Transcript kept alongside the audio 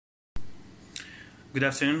Good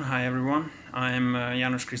afternoon, hi everyone. I'm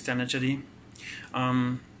János Krisztián Ecsedi.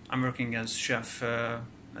 I'm working as chef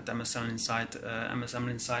at MS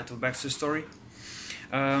Amlin site of Baxter Storey.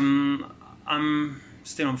 I'm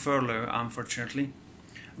still on furlough, unfortunately,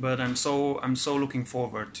 but I'm so looking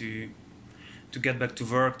forward to get back to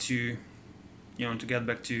work, to get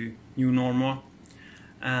back to new normal,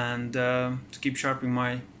 and to keep sharpening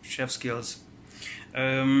my chef skills.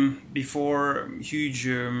 Before huge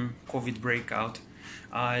COVID breakout,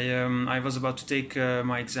 I was about to take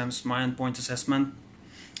my exams, my endpoint assessment,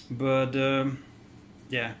 but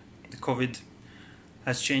yeah, the COVID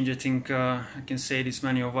has changed. I think I can say this,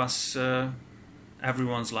 many of us,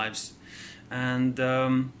 everyone's lives, and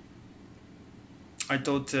I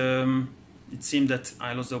thought it seemed that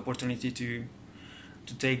I lost the opportunity to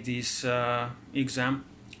take this exam,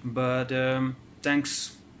 but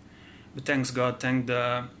thanks God, thank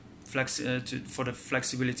the for the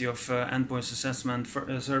flexibility of endpoint assessment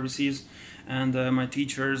services and my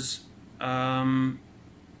teachers. I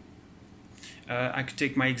could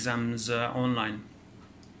take my exams online,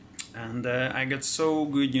 and I got so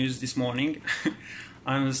good news this morning.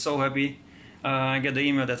 I'm so happy. I got the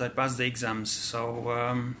email that I passed the exams, so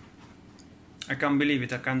I can't believe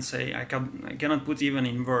it. I cannot put even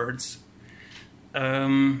in words.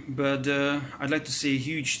 But I'd like to say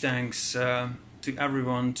huge thanks to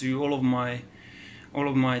everyone, to all of my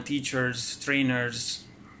teachers, trainers,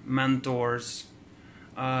 mentors,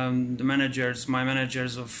 the managers, my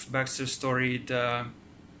managers of Baxter Storey. I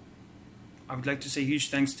would like to say huge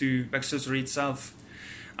thanks to Baxter Storey itself,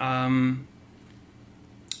 to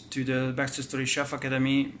the Baxter Storey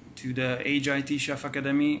Chefacademy, to the HIT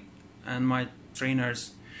Chefacademy, and my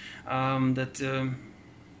trainers, that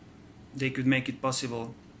they could make it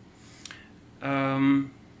possible.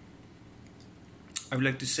 I would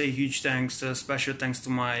like to say huge thanks, special thanks to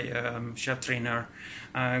my chef trainer,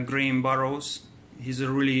 Graham Burrows. He's a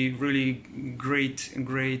really great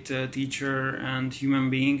teacher and human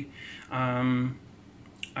being.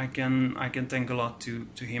 I can thank a lot to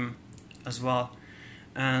him as well.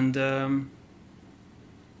 And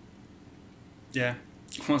yeah,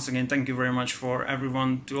 once again, thank you very much for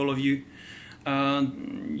everyone, to all of you.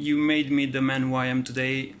 You made me the man who I am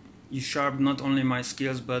today. You sharpened not only my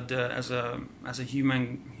skills, but as a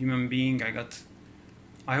human being,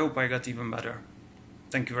 I hope I got even better.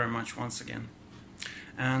 Thank you very much once again,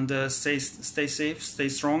 and stay safe, stay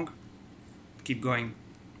strong, keep going.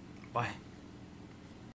 Bye.